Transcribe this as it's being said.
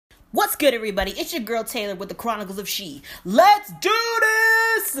What's good, everybody? It's your girl Taylor with the Chronicles of She. Let's do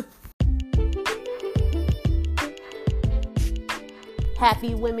this!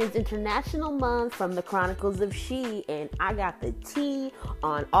 Happy Women's International Month from the Chronicles of She, and I got the tea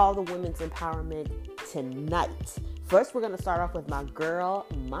on all the women's empowerment tonight. First, we're going to start off with my girl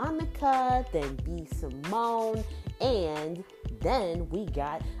Monica, then B.Simone, and then we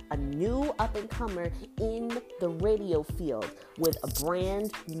got a new up-and-comer in the radio field with a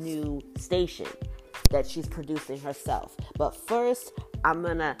brand new station that she's producing herself. But first, I'm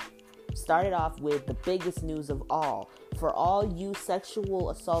going to start it off with the biggest news of all. For all you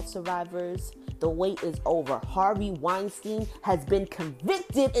sexual assault survivors, the wait is over. Harvey Weinstein has been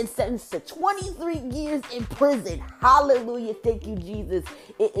convicted and sentenced to 23 years in prison. Hallelujah. Thank you, Jesus.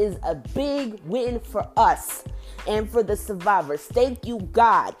 It is a big win for us and for the survivors. Thank you,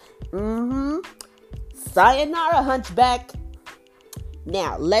 God. Sayonara, Hunchback.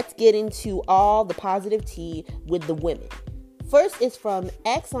 Now, let's get into all the positive tea with the women. First is from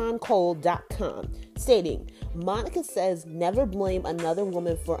exxoncole.com, stating, Monica says never blame another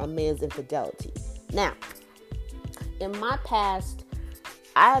woman for a man's infidelity. Now, in my past,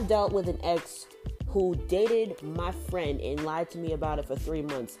 I have dealt with an ex who dated my friend and lied to me about it for 3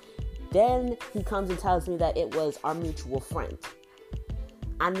 months. Then he comes and tells me that it was our mutual friend.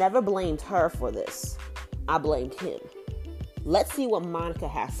 I never blamed her for this. I blamed him. Let's see what Monica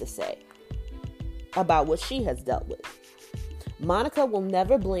has to say about what she has dealt with. Monica will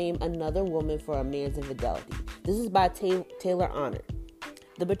never blame another woman for a man's infidelity. This is by Taylor Honor.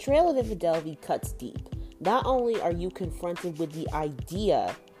 The betrayal of infidelity cuts deep. Not only are you confronted with the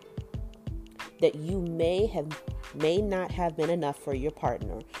idea that you may not have been enough for your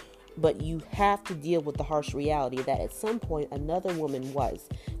partner, but you have to deal with the harsh reality that at some point another woman was.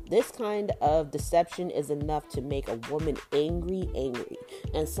 This kind of deception is enough to make a woman angry,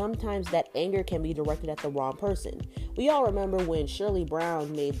 and sometimes that anger can be directed at the wrong person. We all remember when Shirley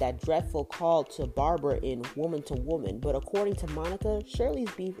Brown made that dreadful call to Barbara in Woman to Woman, but according to Monica, Shirley's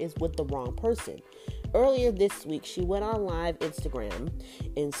beef is with the wrong person. Earlier this week, she went on live Instagram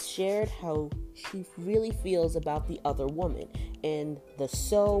and shared how she really feels about the other woman, and the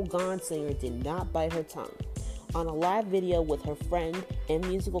So Gone singer did not bite her tongue. On a live video with her friend and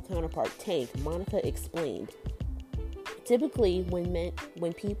musical counterpart Tank, Monica explained, typically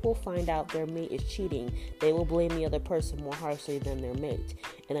when people find out their mate is cheating, they will blame the other person more harshly than their mate.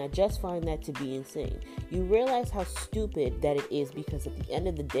 And I just find that to be insane. You realize how stupid that it is, because at the end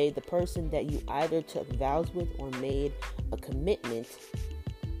of the day, the person that you either took vows with or made a commitment,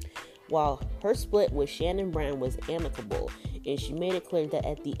 while her split with Shannon Brown was amicable, and she made it clear that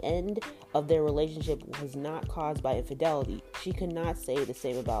at the end of their relationship was not caused by infidelity, she could not say the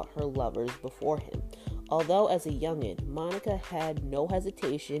same about her lovers before him. Although as a youngin', Monica had no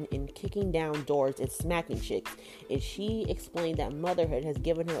hesitation in kicking down doors and smacking chicks, and she explained that motherhood has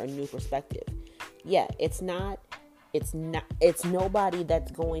given her a new perspective. Yeah, it's nobody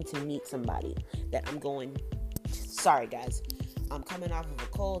that's going to meet somebody that sorry guys, I'm coming off of a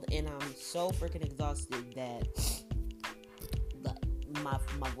cold and I'm so freaking exhausted that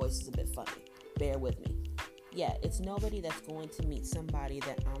my voice is a bit funny. Bear with me. Yeah, it's nobody that's going to meet somebody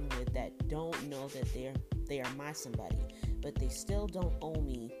that I'm with that don't know that they are my somebody, but they still don't owe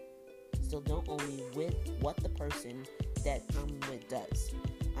me with what the person that I'm with does.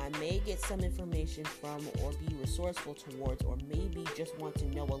 I may get some information from or be resourceful towards or maybe just want to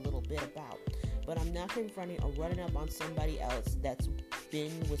know a little bit about, but I'm not confronting or running up on somebody else that's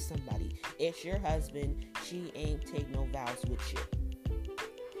been with somebody. It's your husband. She ain't take no vows with you.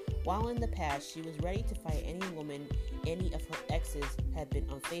 While in the past, she was ready to fight any woman any of her exes had been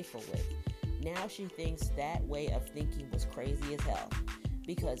unfaithful with. Now she thinks that way of thinking was crazy as hell,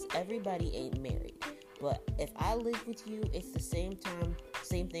 because everybody ain't married. But if I live with you, it's the same thing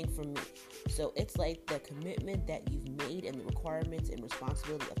for me. So it's like the commitment that you've made and the requirements and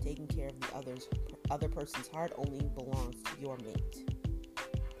responsibility of taking care of the other person's heart only belongs to your mate.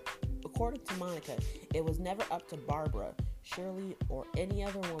 According to Monica, it was never up to Barbara, Shirley, or any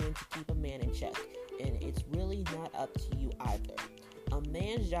other woman to keep a man in check, and it's really not up to you either. A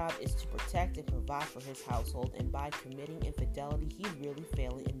man's job is to protect and provide for his household, and by committing infidelity, he's really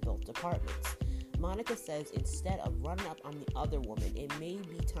failing in both departments. Monica says instead of running up on the other woman, it may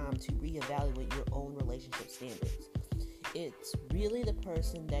be time to reevaluate your own relationship standards. It's really the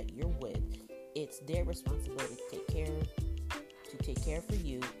person that you're with. It's their responsibility to take care for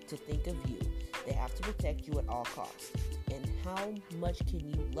you, to think of you. They have to protect you at all costs. And how much can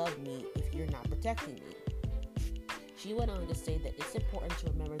you love me if you're not protecting me? She went on to say that it's important to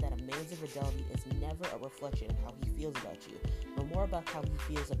remember that a man's infidelity is never a reflection of how he feels about you, but more about how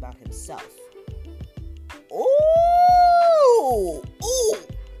he feels about himself. Ooh!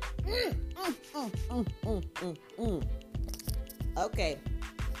 Ooh! Okay.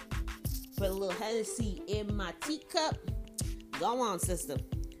 Put a little Hennessy in my teacup. Go on, sister.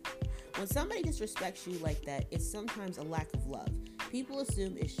 When somebody disrespects you like that, it's sometimes a lack of love. People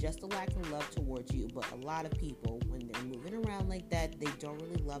assume it's just a lack of love towards you, but a lot of people, when they're moving around like that, they don't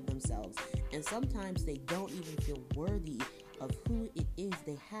really love themselves. And sometimes they don't even feel worthy of who it is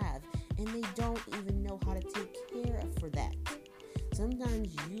they have, and they don't even know how to take care of for that.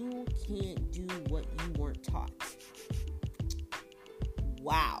 Sometimes you can't do what you weren't taught.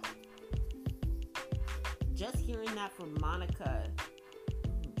 Wow. Just hearing that from Monica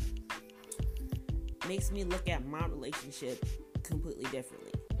makes me look at my relationship completely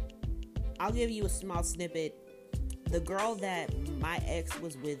differently. I'll give you a small snippet. The girl that my ex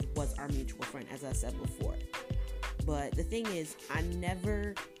was with was our mutual friend, as I said before. But the thing is, I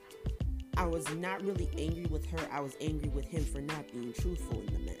was not really angry with her. I was angry with him for not being truthful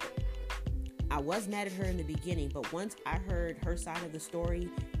in the matter. I was mad at her in the beginning, but once I heard her side of the story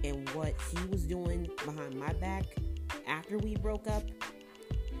and what he was doing behind my back after we broke up,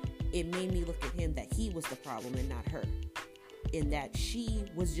 it made me look at him that he was the problem and not her. And that she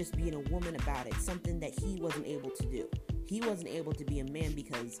was just being a woman about it, something that he wasn't able to do. He wasn't able to be a man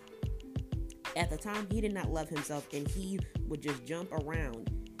because at the time he did not love himself, and he would just jump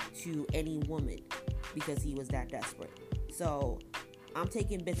around to any woman because he was that desperate. So I'm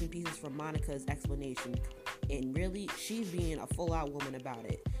taking bits and pieces from Monica's explanation, and really she's being a full-out woman about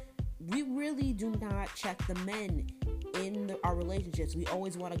it. We really do not check the men in our relationships. We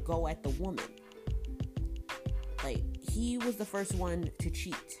always want to go at the woman. Like, he was the first one to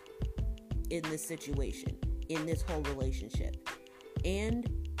cheat in this situation, in this whole relationship. And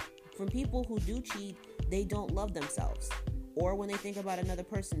from people who do cheat, they don't love themselves. Or when they think about another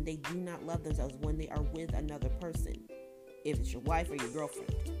person, they do not love themselves when they are with another person. If it's your wife or your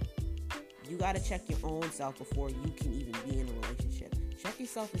girlfriend, you got to check your own self before you can even be in a relationship. Check your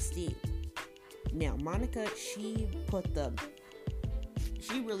self-esteem. Now, Monica, she really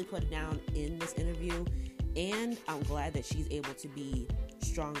put it down in this interview, and I'm glad that she's able to be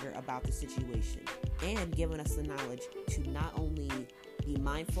stronger about the situation and giving us the knowledge to not only be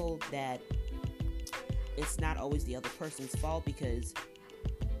mindful that it's not always the other person's fault, because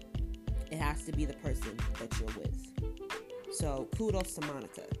it has to be the person that you're with. So kudos to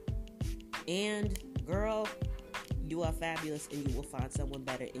Monica. And girl, you are fabulous, and you will find someone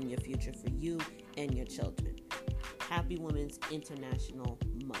better in your future for you and your children. Happy Women's International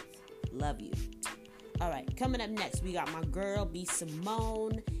Month. Love you. All right, coming up next, we got my girl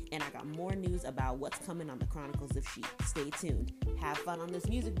B.Simone, and I got more news about what's coming on the Chronicles of She. Stay tuned. Have fun on this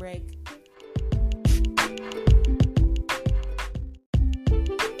music break.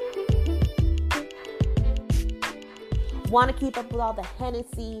 Want to keep up with all the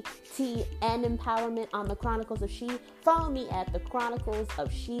Hennessy, tea, and empowerment on the Chronicles of She? Follow me at the Chronicles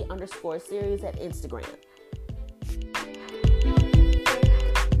of She _series at Instagram.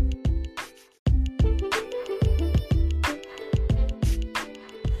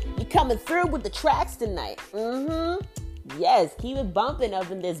 You coming through with the tracks tonight? Yes, keep it bumping up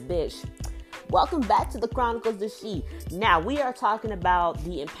in this bitch. Welcome back to the Chronicles of She. Now, we are talking about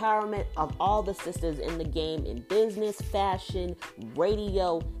the empowerment of all the sisters in the game, in business, fashion,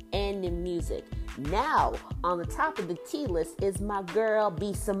 radio, and in music. Now, on the top of the tea list is my girl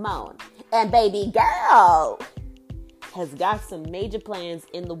B.Simone. And Baby Girl has got some major plans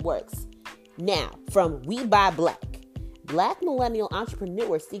in the works. Now, from We Buy Black. Black millennial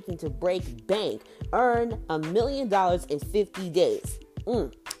entrepreneur seeking to break bank, earn $1 million in 50 days.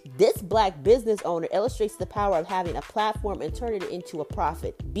 This Black business owner illustrates the power of having a platform and turning it into a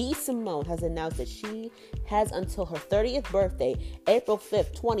profit. B.Simone has announced that she has until her 30th birthday, April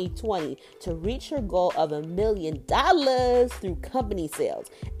 5th, 2020, to reach her goal of $1 million through company sales.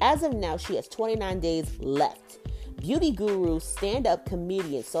 As of now, she has 29 days left. Beauty guru, stand-up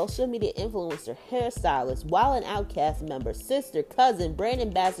comedian, social media influencer, hairstylist, Wild 'N Outcast member, sister, cousin, brand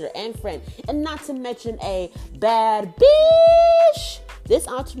ambassador, and friend, and not to mention a bad bitch. This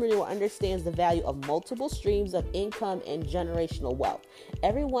entrepreneur understands the value of multiple streams of income and generational wealth.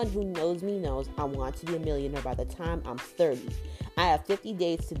 Everyone who knows me knows I want to be a millionaire by the time I'm 30. I have 50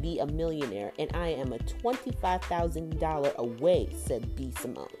 days to be a millionaire, and I am a $25,000 away, said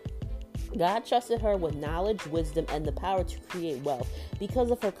B.Simone. God trusted her with knowledge, wisdom, and the power to create wealth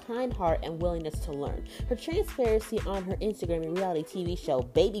because of her kind heart and willingness to learn. Her transparency on her Instagram and reality TV show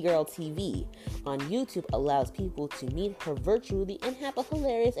Baby Girl TV on YouTube allows people to meet her virtually and have a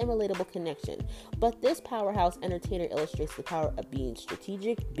hilarious and relatable connection. But this powerhouse entertainer illustrates the power of being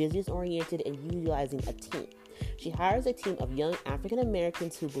strategic, business-oriented, and utilizing a team. She hires a team of young African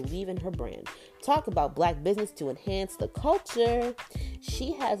Americans who believe in her brand. Talk about black business to enhance the culture.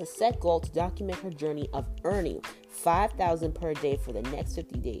 She has a set goal to document her journey of earning $5,000 per day for the next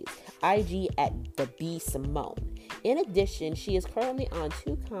 50 days. IG at the B.Simone. In addition, she is currently on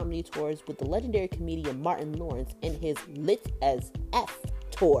 2 comedy tours with the legendary comedian Martin Lawrence and his Lit as F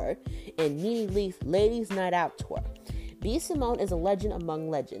tour and Nene Lee's Ladies Night Out tour. B.Simone is a legend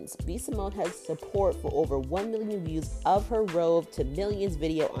among legends. B.Simone has support for over 1 million views of her Road to Millions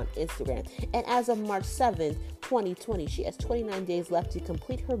video on Instagram. And as of March 7th, 2020, she has 29 days left to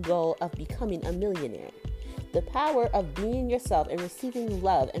complete her goal of becoming a millionaire. The power of being yourself and receiving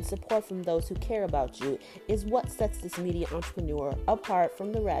love and support from those who care about you is what sets this media entrepreneur apart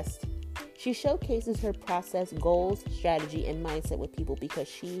from the rest. She showcases her process, goals, strategy, and mindset with people because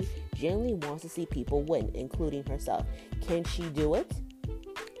she genuinely wants to see people win, including herself. Can she do it?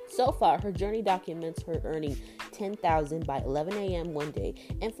 So far, her journey documents her earning $10,000 by 11 a.m. one day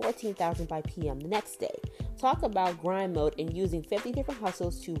and $14,000 by p.m. the next day. Talk about grind mode and using 50 different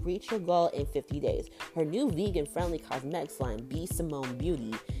hustles to reach her goal in 50 days. Her new vegan-friendly cosmetics line, B.Simone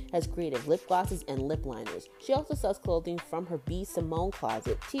Beauty, has creative lip glosses and lip liners. She also sells clothing from her B.Simone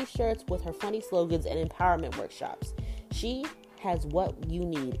closet, t-shirts with her funny slogans and empowerment workshops. She has what you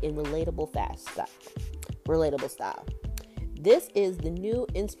need in relatable style. This is the new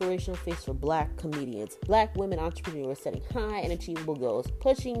inspirational face for black comedians, black women entrepreneurs setting high and achievable goals,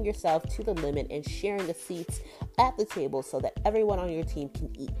 pushing yourself to the limit, and sharing the seats at the table so that everyone on your team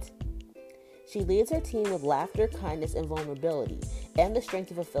can eat. She leads her team with laughter, kindness, and vulnerability, and the strength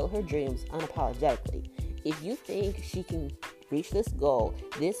to fulfill her dreams unapologetically. If you think she can reach this goal,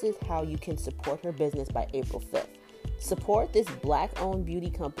 this is how you can support her business by April 5th. Support this black-owned beauty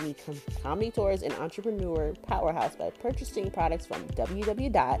company, comedy tours, and entrepreneur powerhouse by purchasing products from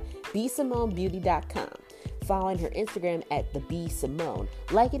www.bsimonebeauty.com, following her Instagram at the B.Simone,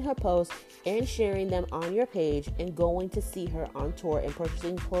 liking her posts, and sharing them on your page, and going to see her on tour and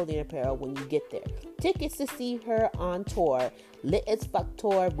purchasing clothing apparel when you get there. Tickets to see her on tour, Lit as Fuck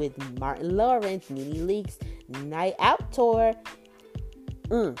tour with Martin Lawrence, Nene Leakes Night Out tour.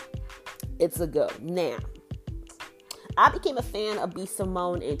 It's a go. Now, I became a fan of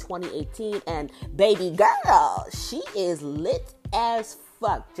B.Simone in 2018, and baby girl, she is lit as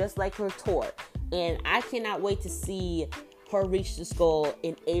fuck, just like her tour. And I cannot wait to see her reach this goal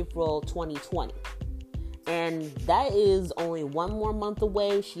in April 2020. And that is only 1 more month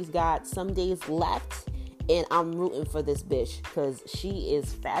away. She's got some days left, and I'm rooting for this bitch because she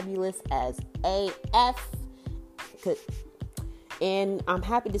is fabulous as AF. And I'm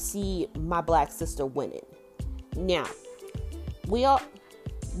happy to see my black sister winning. Now,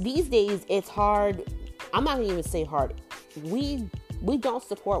 these days, it's hard. I'm not going to even say hard. We don't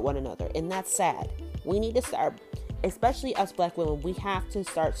support one another, and that's sad. We need to start, especially us black women, we have to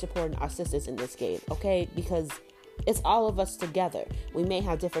start supporting our sisters in this game, okay? Because it's all of us together. We may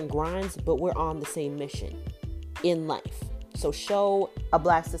have different grinds, but we're on the same mission in life. So show a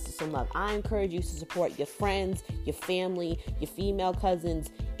black sister some love. I encourage you to support your friends, your family, your female cousins,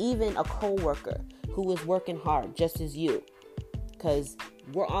 even a co-worker who is working hard just as you, because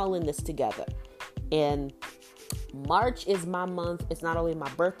we're all in this together. And March is my month. It's not only my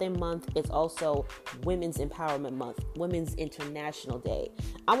birthday month, it's also Women's Empowerment Month, Women's International Day.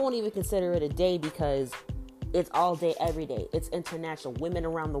 I won't even consider it a day because it's all day, every day. It's international, women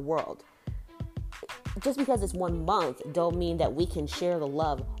around the world. Just because it's 1 month don't mean that we can share the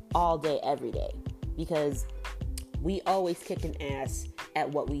love all day, every day, because we always kicking ass at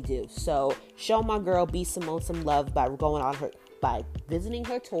what we do. So show my girl B.Simone some love by visiting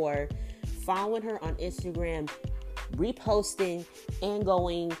her tour, following her on Instagram, reposting, and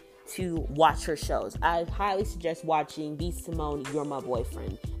going to watch her shows. I highly suggest watching B.Simone, You're My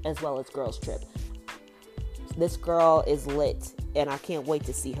Boyfriend, as well as Girls Trip. This girl is lit, and I can't wait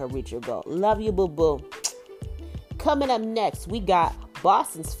to see her reach her goal. Love you, boo-boo. Coming up next, we got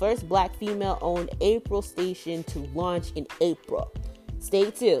Boston's first black female-owned April station to launch in April.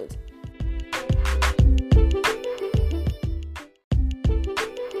 Stay tuned.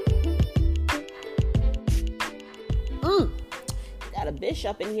 Got a bitch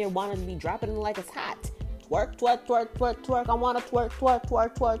up in here wanting to be dropping it like it's hot. Twerk, twerk, twerk, twerk, twerk. I want to twerk, twerk,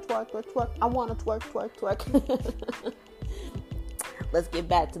 twerk, twerk, twerk, twerk, twerk. I want to twerk, twerk, twerk. let's get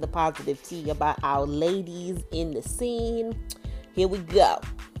back to the positive tea about our ladies in the scene. Here we go.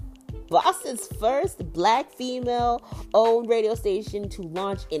 Boston's first black female-owned radio station to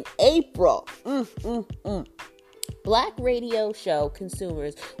launch in April. Black radio show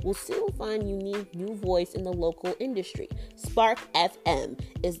consumers will soon find unique new voice in the local industry. Spark FM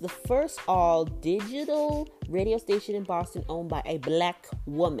is the first all-digital radio station in Boston owned by a black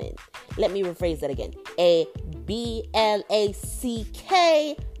woman. Let me rephrase that again. A BLACKWOMAN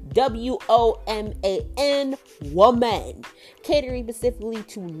woman. Catering specifically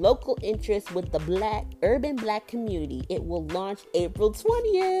to local interests with the urban black community. It will launch April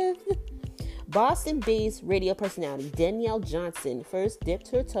 20th. Boston-based radio personality Danielle Johnson first dipped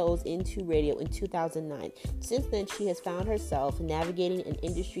her toes into radio in 2009. Since then, she has found herself navigating an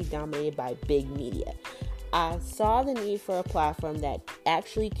industry dominated by big media. I saw the need for a platform that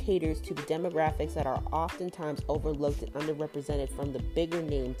actually caters to the demographics that are oftentimes overlooked and underrepresented from the bigger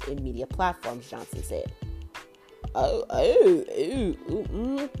names in media platforms, Johnson said.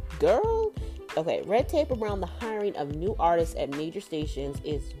 Girl. Okay, red tape around the hiring of new artists at major stations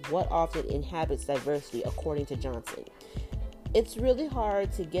is what often inhabits diversity, according to Johnson. It's really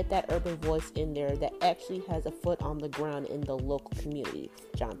hard to get that urban voice in there that actually has a foot on the ground in the local community,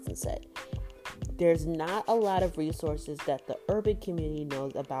 Johnson said. There's not a lot of resources that the urban community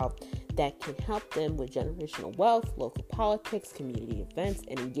knows about that can help them with generational wealth, local politics, community events,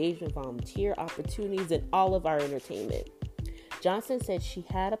 and engagement volunteer opportunities in all of our entertainment. Johnson said she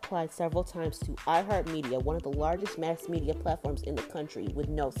had applied several times to iHeartMedia, one of the largest mass media platforms in the country, with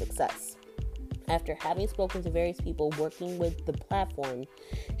no success. After having spoken to various people working with the platform,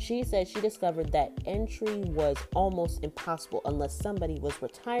 she said she discovered that entry was almost impossible unless somebody was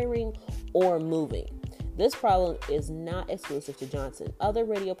retiring or moving. This problem is not exclusive to Johnson. Other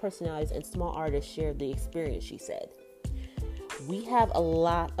radio personalities and small artists shared the experience, she said. We have a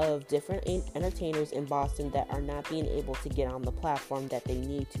lot of different entertainers in Boston that are not being able to get on the platform that they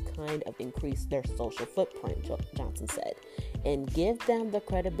need to kind of increase their social footprint, Johnson said, and give them the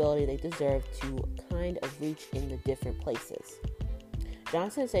credibility they deserve to kind of reach in the different places.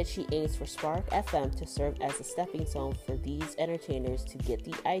 Johnson said she aims for Spark FM to serve as a stepping stone for these entertainers to get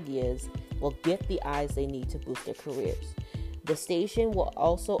the eyes they need to boost their careers. The station will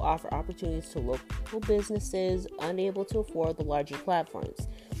also offer opportunities to local businesses unable to afford the larger platforms.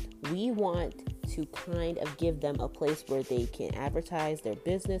 We want to kind of give them a place where they can advertise their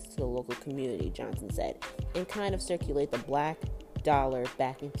business to the local community, Johnson said, and kind of circulate the black dollar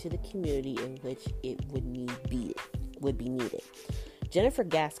back into the community in which it would be needed. Jennifer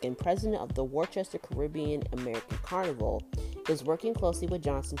Gaskin, president of the Worcester Caribbean American Carnival, is working closely with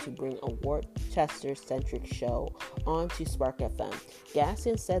Johnson to bring a Worcester-centric show onto Spark FM.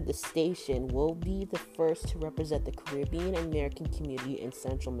 Gaskin said the station will be the first to represent the Caribbean American community in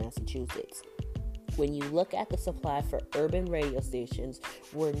central Massachusetts. When you look at the supply for urban radio stations,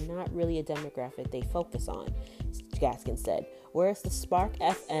 we're not really a demographic they focus on, Gaskin said. Whereas the Spark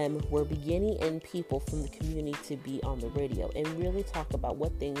FM, we're beginning in people from the community to be on the radio and really talk about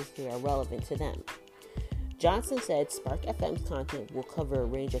what things are relevant to them. Johnson said Spark FM's content will cover a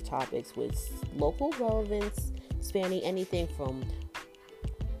range of topics with local relevance spanning anything from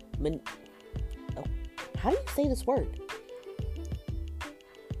how do you say this word?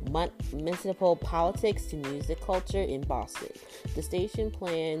 Municipal politics to music culture in Boston. The station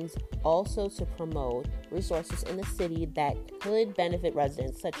plans also to promote resources in the city that could benefit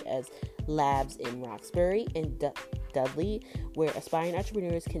residents, such as labs in Roxbury and Dudley, where aspiring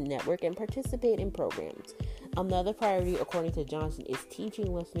entrepreneurs can network and participate in programs. Another priority, according to Johnson, is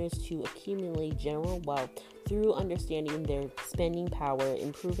teaching listeners to accumulate general wealth through understanding their spending power,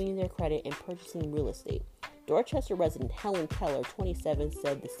 improving their credit, and purchasing real estate. Dorchester resident Helen Keller, 27,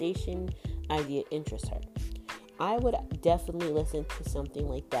 said the station idea interests her. I would definitely listen to something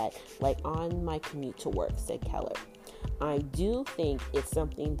like that, like on my commute to work, said Keller. I do think it's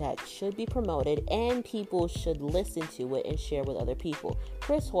something that should be promoted and people should listen to it and share with other people.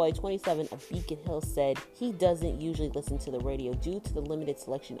 Chris Hoy, 27, of Beacon Hill, said he doesn't usually listen to the radio due to the limited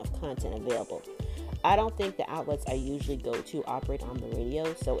selection of content available. I don't think the outlets I usually go to operate on the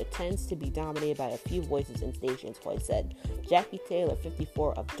radio, so it tends to be dominated by a few voices and stations, Hoy said. Jackie Taylor,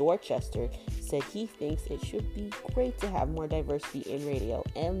 54, of Dorchester, said he thinks it should be great to have more diversity in radio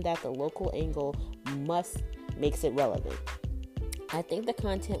and that the local angle makes it relevant. I think the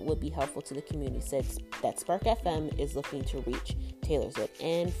content would be helpful to the community, said that Spark FM is looking to reach, Taylor said,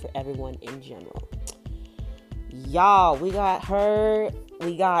 and for everyone in general. Y'all, we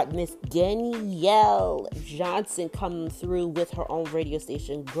got Miss Danielle Johnson coming through with her own radio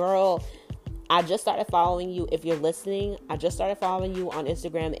station. Girl, I just started following you. If you're listening, I just started following you on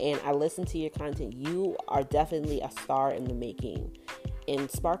Instagram and I listen to your content. You are definitely a star in the making. And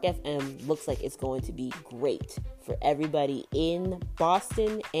Spark FM looks like it's going to be great for everybody in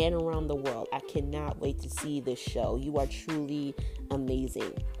Boston and around the world. I cannot wait to see this show. You are truly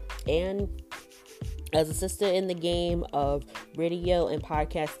amazing. And as a sister in the game of radio and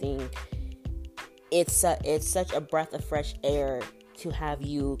podcasting, it's such a breath of fresh air to have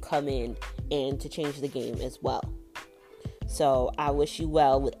you come in and to change the game as well. So I wish you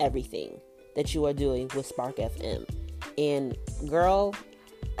well with everything that you are doing with Spark FM. And girl,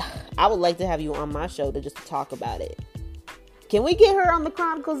 I would like to have you on my show to just talk about it. Can we get her on the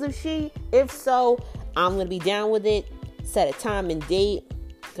Chronicles of She? If so, I'm gonna be down with it. Set a time and date,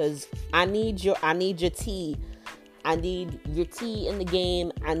 because I need your tea. I need your tea in the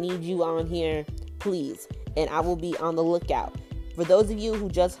game. I need you on here, please. And I will be on the lookout. For those of you who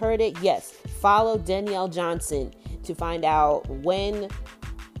just heard it, yes, follow Danielle Johnson to find out when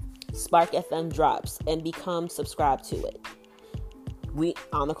Spark FM drops and become subscribed to it. We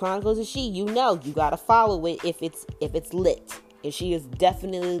on the Chronicles of She, you gotta follow it if it's lit. And she is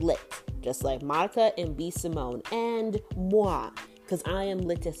definitely lit. Just like Monica and B.Simone and moi, because I am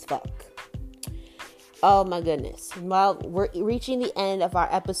lit as fuck. Oh my goodness. Well, we're reaching the end of our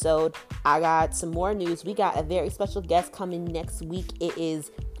episode. I got some more news. We got a very special guest coming next week. It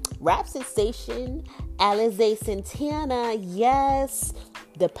is rap sensation Alize Santana. Yes,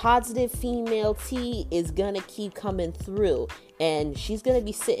 the positive female tea is gonna keep coming through, and she's gonna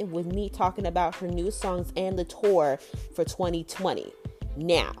be sitting with me talking about her new songs and the tour for 2020.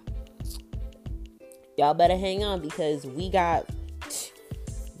 Now, y'all better hang on, because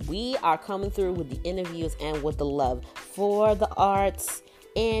we are coming through with the interviews and with the love for the arts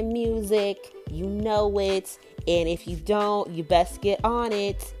and music. You know it. And if you don't, you best get on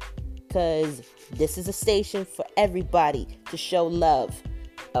it, because this is a station for everybody to show love.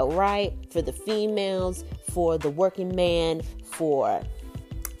 All right? For the females, for the working man, for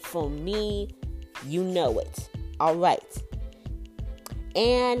me, you know it. All right.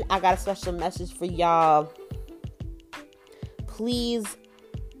 And I got a special message for y'all. Please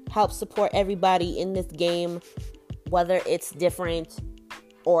help support everybody in this game, whether it's different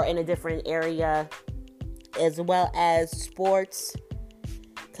or in a different area, as well as sports,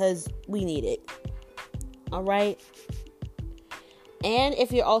 because we need it. All right? And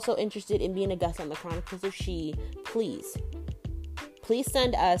if you're also interested in being a guest on the Chronicles of She, please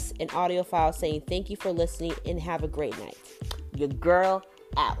send us an audio file saying thank you for listening and have a great night. Your girl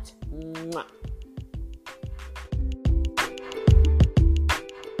out. Mwah.